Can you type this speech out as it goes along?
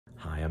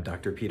Hi, I'm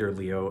Dr. Peter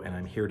Leo, and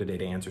I'm here today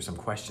to answer some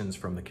questions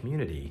from the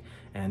community.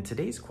 And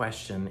today's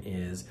question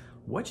is,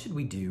 what should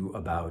we do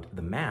about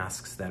the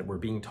masks that we're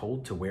being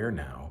told to wear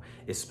now,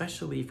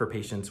 especially for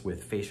patients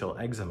with facial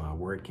eczema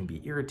where it can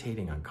be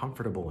irritating,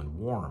 uncomfortable, and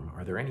warm?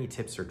 Are there any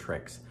tips or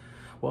tricks?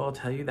 Well, I'll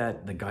tell you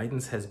that the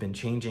guidance has been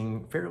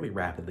changing fairly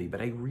rapidly, but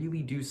I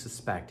really do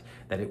suspect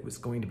that it was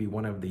going to be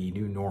one of the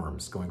new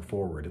norms going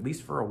forward, at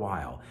least for a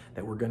while,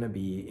 that we're going to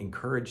be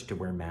encouraged to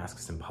wear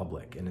masks in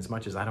public. And as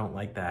much as I don't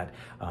like that,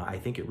 I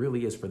think it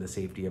really is for the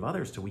safety of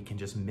others so we can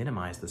just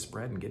minimize the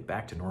spread and get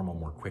back to normal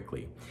more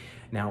quickly.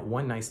 Now,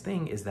 one nice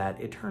thing is that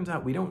it turns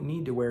out we don't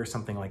need to wear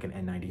something like an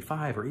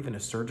N95 or even a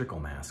surgical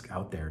mask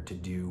out there to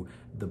do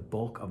the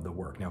bulk of the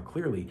work. Now,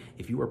 clearly,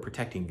 if you are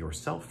protecting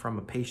yourself from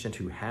a patient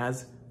who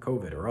has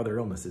COVID or other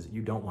illnesses,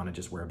 you don't want to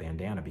just wear a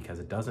bandana because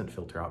it doesn't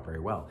filter out very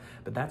well.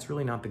 But that's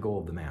really not the goal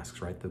of the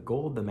masks, right? The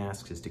goal of the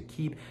masks is to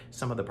keep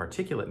some of the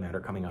particulate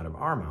matter coming out of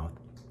our mouth,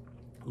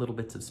 little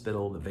bits of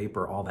spittle, the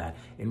vapor, all that,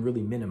 and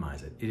really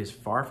minimize it. It is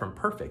far from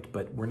perfect,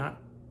 but we're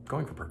not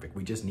going for perfect.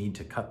 We just need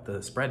to cut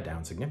the spread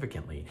down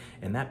significantly,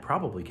 and that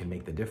probably can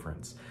make the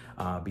difference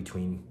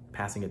between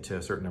passing it to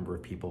a certain number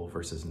of people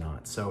versus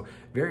not. So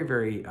very,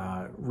 very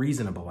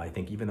reasonable, I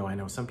think, even though I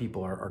know some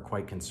people are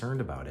quite concerned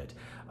about it.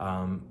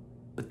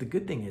 But the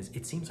good thing is,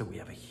 it seems that we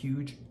have a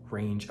huge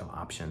range of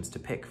options to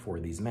pick for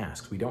these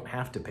masks. We don't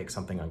have to pick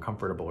something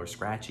uncomfortable or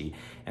scratchy.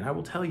 And I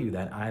will tell you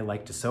that I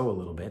like to sew a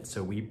little bit,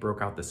 so we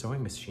broke out the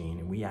sewing machine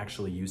and we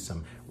actually used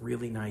some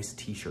really nice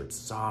t-shirts,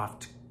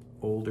 soft,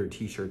 older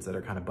t-shirts that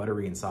are kind of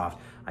buttery and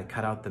soft. I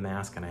cut out the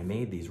mask and I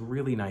made these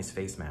really nice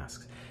face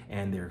masks.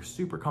 And they're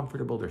super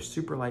comfortable, they're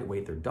super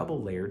lightweight, they're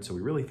double layered, so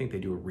we really think they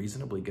do a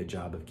reasonably good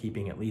job of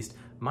keeping at least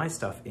my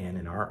stuff in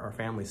and our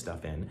family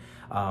stuff in.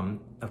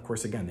 Of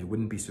course, again, they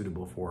wouldn't be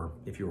suitable for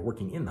if you were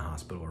working in the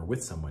hospital or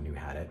with someone who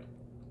had it.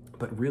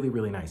 But really,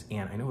 really nice.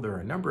 And I know there are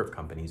a number of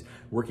companies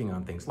working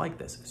on things like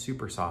this,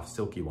 super soft,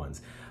 silky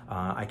ones.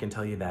 I can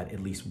tell you that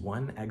at least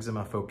one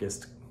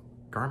eczema-focused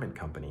garment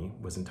company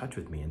was in touch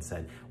with me and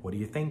said, what do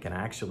you think? And I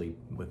actually,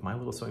 with my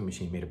little sewing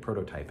machine, made a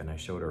prototype and I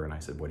showed her and I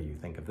said, what do you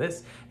think of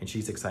this? And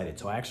she's excited.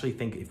 So I actually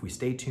think if we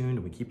stay tuned,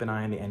 we keep an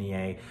eye on the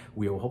NEA,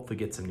 we will hopefully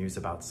get some news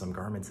about some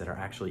garments that are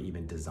actually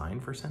even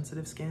designed for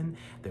sensitive skin.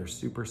 They're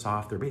super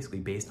soft. They're basically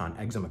based on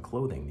eczema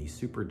clothing, these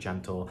super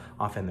gentle,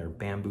 often they're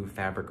bamboo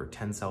fabric or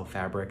tencel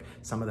fabric.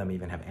 Some of them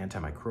even have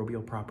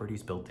antimicrobial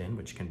properties built in,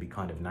 which can be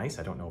kind of nice.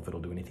 I don't know if it'll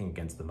do anything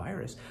against the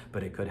virus,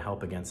 but it could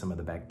help against some of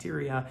the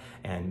bacteria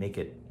and make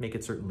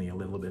it certainly a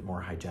little bit more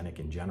hygienic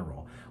in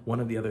general. One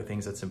of the other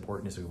things that's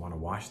important is we want to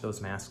wash those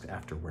masks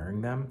after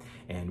wearing them,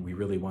 and we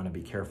really want to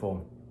be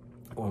careful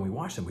when we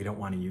wash them. We don't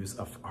want to use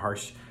a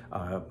harsh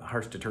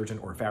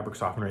detergent or fabric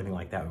softener or anything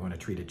like that. We want to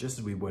treat it just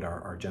as we would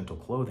our gentle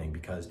clothing,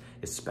 because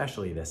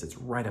especially this, it's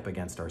right up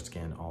against our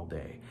skin all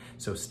day.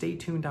 So stay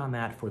tuned on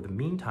that. For the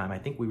meantime, I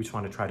think we just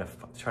want to try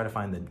to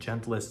find the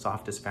gentlest,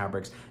 softest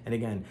fabrics. And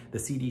again, the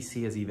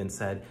CDC has even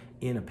said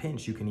in a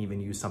pinch, you can even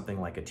use something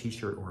like a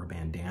t-shirt or a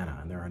bandana.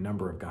 And there are a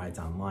number of guides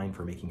online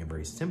for making a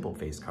very simple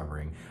face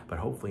covering, but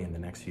hopefully in the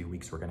next few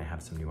weeks, we're going to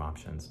have some new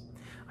options.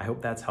 I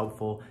hope that's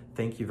helpful.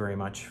 Thank you very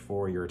much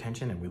for your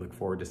attention, and we look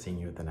forward to seeing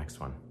you at the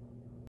next one.